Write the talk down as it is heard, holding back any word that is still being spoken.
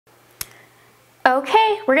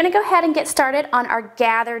Okay, we're going to go ahead and get started on our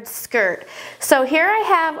gathered skirt. So here I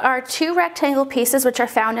have our 2 rectangle pieces which are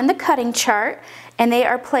found in the cutting chart, and they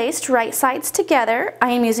are placed right sides together. I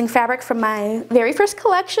am using fabric from my very first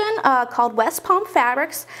collection called West Palm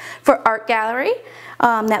Fabrics for Art Gallery.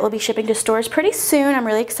 That will be shipping to stores pretty soon. I'm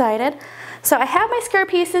really excited. So I have my skirt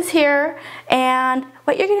pieces here, and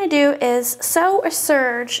what you're going to do is sew or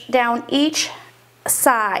serge down each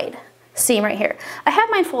side seam right here. I have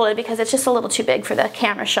mine folded because it's just a little too big for the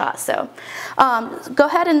camera shot. So go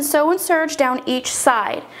ahead and sew and serge down each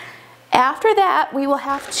side. After that, we will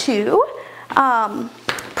have to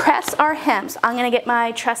press our hems. I'm going to get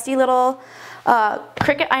my trusty little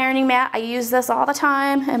Cricut ironing mat. I use this all the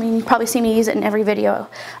time. I mean, you probably see me use it in every video.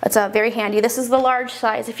 It's very handy. This is the large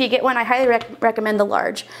size. If you get one, I highly recommend the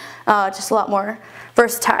large. Just a lot more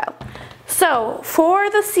versatile. So for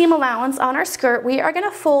the seam allowance on our skirt, we are going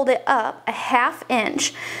to fold it up a 1/2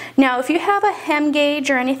 inch. Now if you have a hem gauge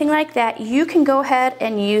or anything like that, you can go ahead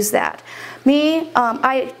and use that. Me,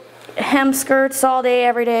 I hem skirts all day,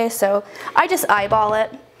 every day, so I just eyeball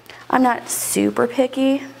it. I'm not super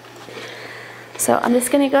picky. So I'm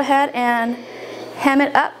just going to go ahead and hem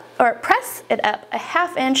it up, or press it up a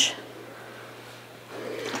 1/2 inch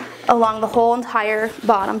along the whole entire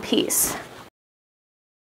bottom piece.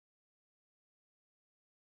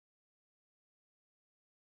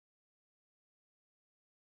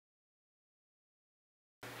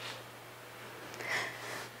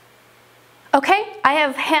 Okay, I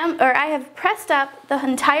have pressed up the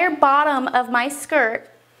entire bottom of my skirt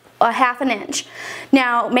a 1/2 inch.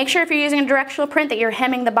 Now make sure if you're using a directional print that you're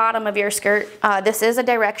hemming the bottom of your skirt. This is a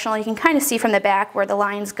directional. You can kind of see from the back where the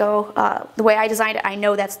lines go. The way I designed it, I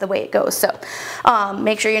know that's the way it goes. So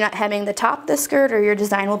make sure you're not hemming the top of the skirt or your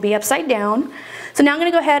design will be upside down. So now I'm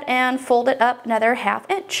going to go ahead and fold it up another 1/2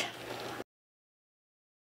 inch.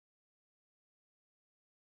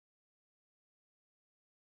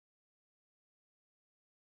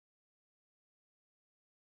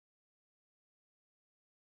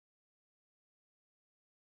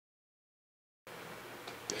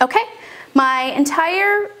 Okay, my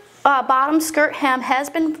entire bottom skirt hem has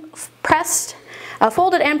been pressed,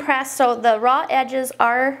 folded and pressed, so the raw edges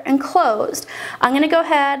are enclosed. I'm going to go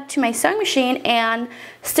ahead to my sewing machine and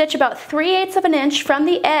stitch about 3/8 of an inch from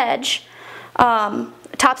the edge,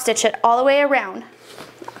 top stitch it all the way around.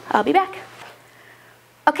 I'll be back.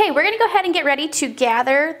 Okay, we're going to go ahead and get ready to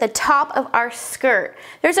gather the top of our skirt.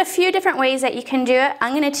 There's a few different ways that you can do it.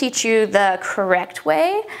 I'm going to teach you the correct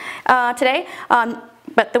way today.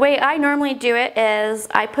 But the way I normally do it is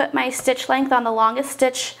I put my stitch length on the longest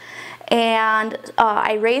stitch and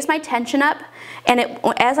I raise my tension up, and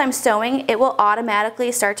as I'm sewing it will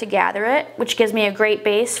automatically start to gather it, which gives me a great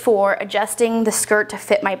base for adjusting the skirt to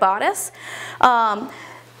fit my bodice.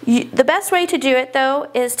 The best way to do it though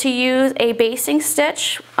is to use a basting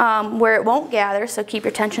stitch where it won't gather, so keep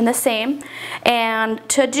your tension the same, and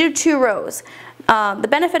to do 2 rows. The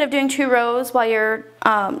benefit of doing 2 rows while you're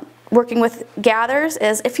working with gathers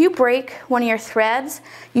is if you break one of your threads,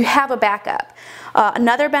 you have a backup.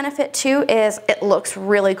 Another benefit too is it looks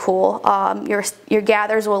really cool. Your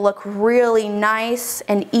gathers will look really nice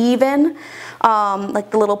and even,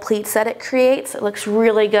 like the little pleats that it creates. It looks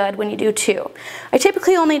really good when you do 2. I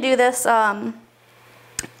typically only do this on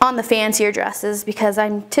the fancier dresses because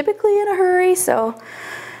I'm typically in a hurry, so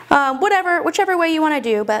whichever way you want to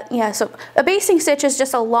do. But yeah, so a basting stitch is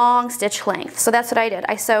just a long stitch length. So that's what I did.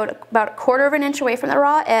 I sewed about 1/4 of an inch away from the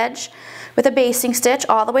raw edge with a basting stitch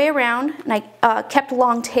all the way around, and I kept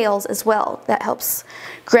long tails as well. That helps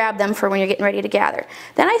grab them for when you're getting ready to gather.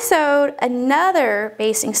 Then I sewed another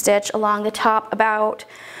basting stitch along the top about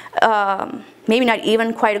maybe not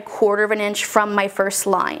even quite 1/4 of an inch from my first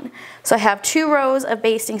line. So I have 2 rows of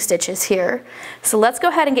basting stitches here. So let's go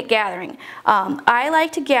ahead and get gathering. I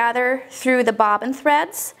like to gather through the bobbin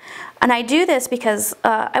threads, and I do this because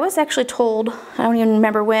I was actually told, I don't even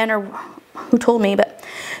remember when or who told me, but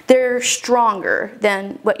they're stronger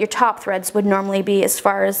than what your top threads would normally be as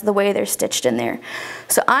far as the way they're stitched in there.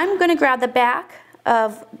 So I'm going to grab the back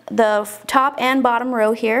of the top and bottom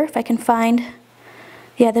row here, if I can find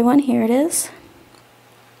the other one. Here it is.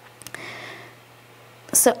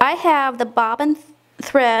 So I have the bobbin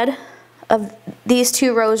thread of these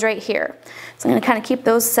 2 rows right here. So I'm going to kind of keep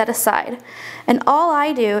those set aside. And all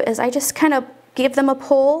I do is I just kind of give them a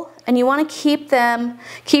pull, and you want to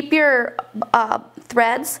keep your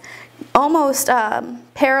threads almost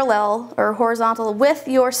parallel or horizontal with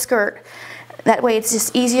your skirt. That way it's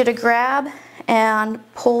just easier to grab and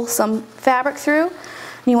pull some fabric through.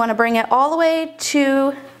 And you want to bring it all the way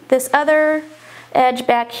to this other edge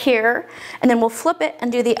back here, and then we'll flip it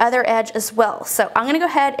and do the other edge as well. So I'm going to go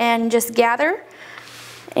ahead and just gather,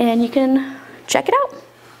 and you can check it out.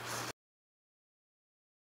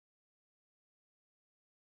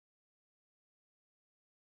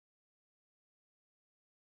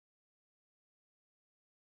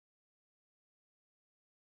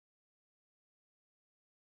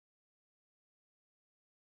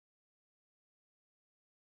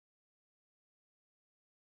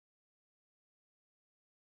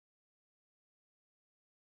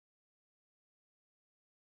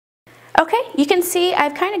 Okay, you can see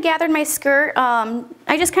I've kind of gathered my skirt.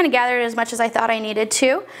 I just kind of gathered as much as I thought I needed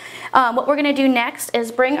to. What we're going to do next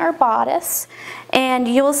is bring our bodice, and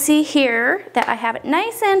you'll see here that I have it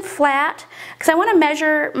nice and flat because I want to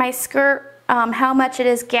measure my skirt how much it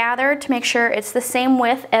is gathered to make sure it's the same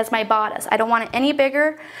width as my bodice. I don't want it any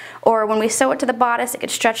bigger, or when we sew it to the bodice, it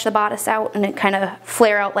could stretch the bodice out and it kind of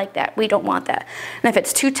flare out like that. We don't want that. And if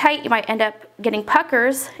it's too tight, you might end up getting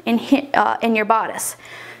puckers in your bodice.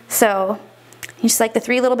 So, just like the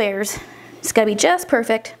 3 little bears, it's got to be just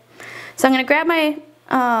perfect. So I'm going to grab my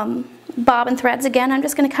bobbin threads again. I'm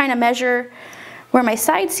just going to kind of measure where my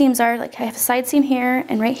side seams are. Like I have a side seam here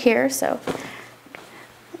and right here, so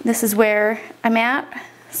this is where I'm at.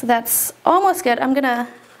 So that's almost good. I'm going to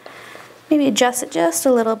maybe adjust it just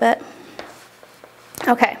a little bit.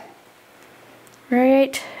 Okay,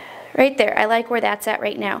 right there. I like where that's at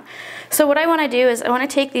right now. So what I want to do is I want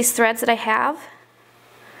to take these threads that I have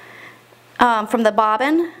from the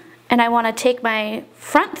bobbin, and I want to take my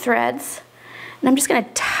front threads, and I'm just going to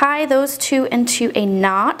tie those two into a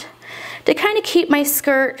knot to kind of keep my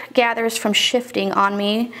skirt gathers from shifting on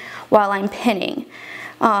me while I'm pinning.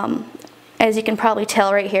 As you can probably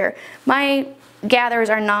tell right here, my gathers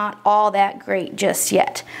are not all that great just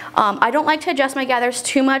yet. I don't like to adjust my gathers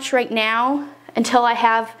too much right now until I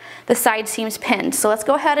have the side seams pinned. So let's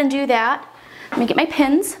go ahead and do that. Let me get my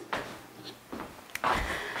pins.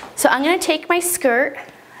 So I'm going to take my skirt,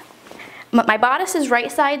 my bodice is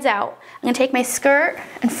right sides out. I'm going to take my skirt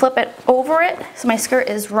and flip it over it so my skirt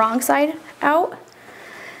is wrong side out.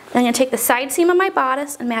 And I'm going to take the side seam of my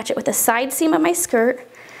bodice and match it with the side seam of my skirt,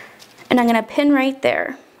 and I'm going to pin right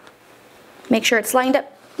there. Make sure it's lined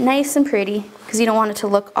up nice and pretty because you don't want it to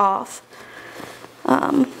look off.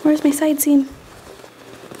 Where's my side seam?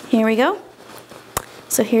 Here we go.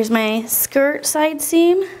 So here's my skirt side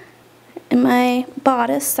seam and my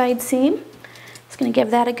bodice side seam. Just going to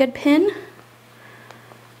give that a good pin.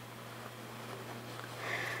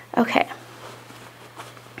 Okay.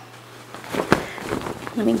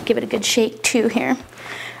 Let me give it a good shake too here.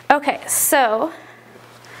 Okay, so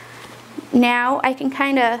now I can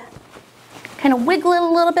kind of wiggle it a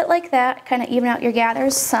little bit like that, kind of even out your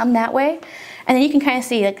gathers some that way. And then you can kind of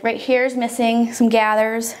see like right here is missing some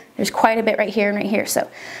gathers. There's quite a bit right here and right here. So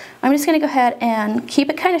I'm just going to go ahead and keep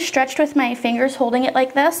it kind of stretched with my fingers, holding it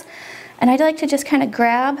like this. And I like to just kind of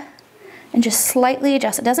grab and just slightly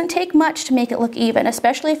adjust. It doesn't take much to make it look even,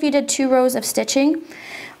 especially if you did 2 rows of stitching.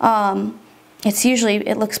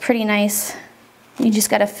 It looks pretty nice. You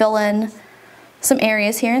just got to fill in some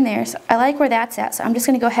areas here and there. So I like where that's at. So I'm just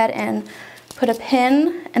going to go ahead and put a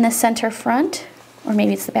pin in the center front, or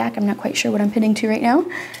maybe it's the back. I'm not quite sure what I'm pinning to right now.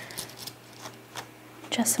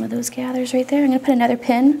 Just some of those gathers right there. I'm going to put another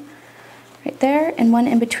pin right there and one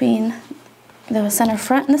in between the center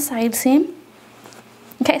front and the side seam.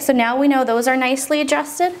 Okay, so now we know those are nicely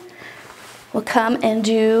adjusted. We'll come and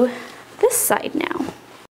do this side now.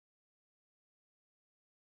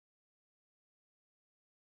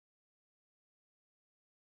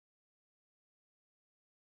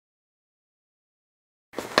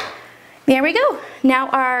 There we go. Now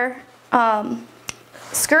our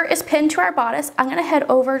skirt is pinned to our bodice. I'm going to head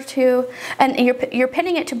over to, and you're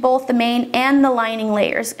pinning it to both the main and the lining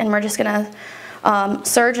layers, and we're just going to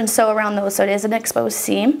serge and sew around those so it is an exposed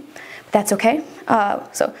seam. But that's okay.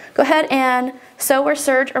 So go ahead and sew or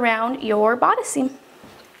serge around your bodice seam.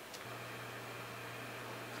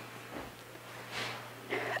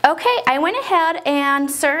 Okay, I went ahead and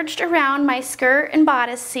serged around my skirt and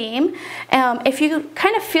bodice seam. If you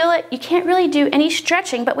kind of feel it, you can't really do any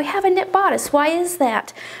stretching, but we have a knit bodice. Why is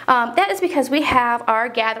that? That is because we have our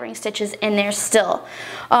gathering stitches in there still.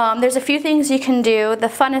 There's a few things you can do. The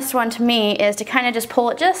funnest one to me is to kind of just pull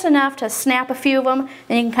it just enough to snap a few of them,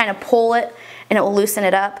 then you can kind of pull it and it will loosen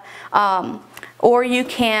it up. Or you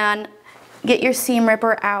can get your seam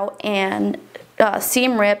ripper out and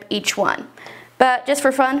seam rip each one. But just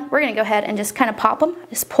for fun, we're going to go ahead and just kind of pop them.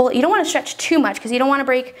 Just pull it. You don't want to stretch too much because you don't want to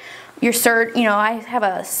break your serge. You know, I have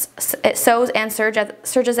it sews and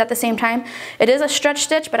serges at the same time. It is a stretch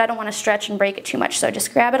stitch, but I don't want to stretch and break it too much. So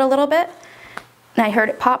just grab it a little bit And I heard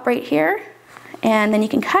it pop right here, and then you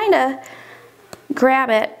can kind of grab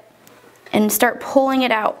it and start pulling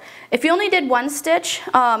it out. If you only did one stitch,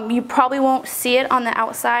 you probably won't see it on the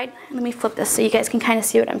outside. Let me flip this so you guys can kind of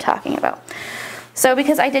see what I'm talking about. So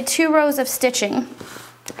because I did 2 rows of stitching,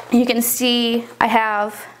 you can see I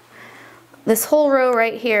have this whole row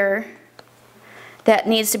right here that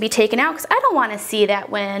needs to be taken out because I don't want to see that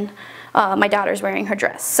when my daughter's wearing her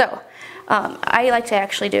dress. So I like to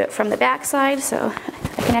actually do it from the back side, so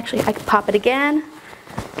I can pop it again.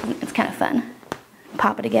 It's kind of fun.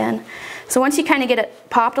 Pop it again. So once you kind of get it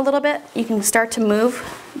popped a little bit, you can start to move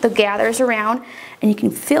the gathers around and you can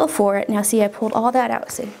feel for it. Now see, I pulled all that out.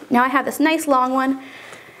 See, now I have this nice long one,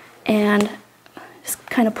 and just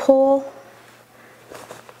kind of pull.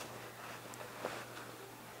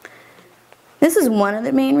 This is one of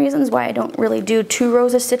the main reasons why I don't really do 2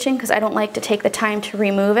 rows of stitching, because I don't like to take the time to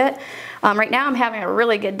remove it. Right now I'm having a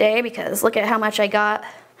really good day because look at how much I got.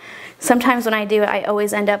 Sometimes when I do it, I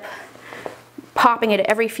always end up popping it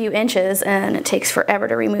every few inches and it takes forever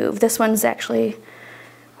to remove. This one's actually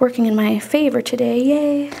working in my favor today,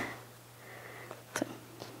 yay! So.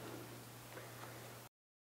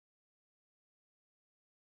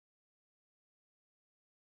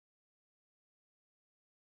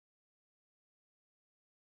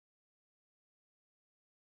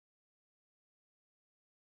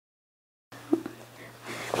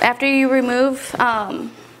 After you remove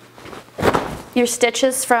your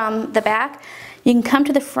stitches from the back, you can come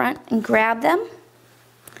to the front and grab them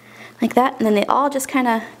like that, and then they all just kind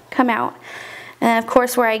of come out. And of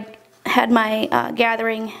course, where I had my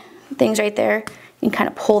gathering things right there, you can kind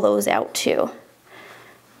of pull those out too.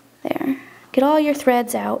 There, get all your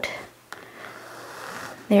threads out.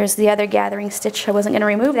 There's the other gathering stitch. I wasn't going to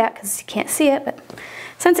remove that because you can't see it, but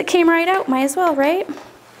since it came right out, might as well, right?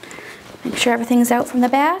 Make sure everything's out from the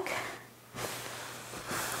back.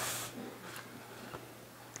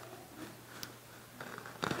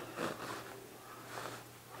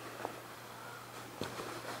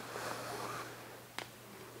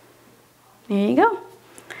 There you go.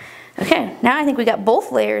 Okay, now I think we got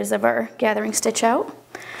both layers of our gathering stitch out,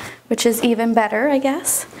 which is even better, I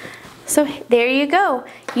guess. So there you go.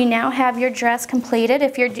 You now have your dress completed.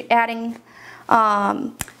 If you're adding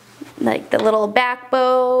like the little back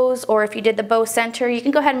bows, or if you did the bow center, you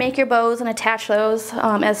can go ahead and make your bows and attach those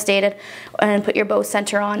as stated, and put your bow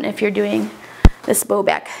center on. If you're doing this bow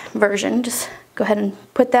back version, just go ahead and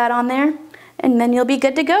put that on there, and then you'll be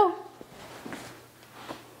good to go.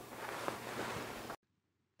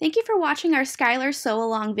 Thank you for watching our Skyler Sew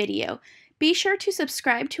Along video. Be sure to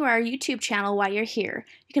subscribe to our YouTube channel while you're here.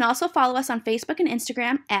 You can also follow us on Facebook and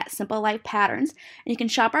Instagram at Simple Life Patterns, and you can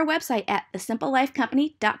shop our website at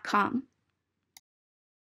thesimplelifecompany.com.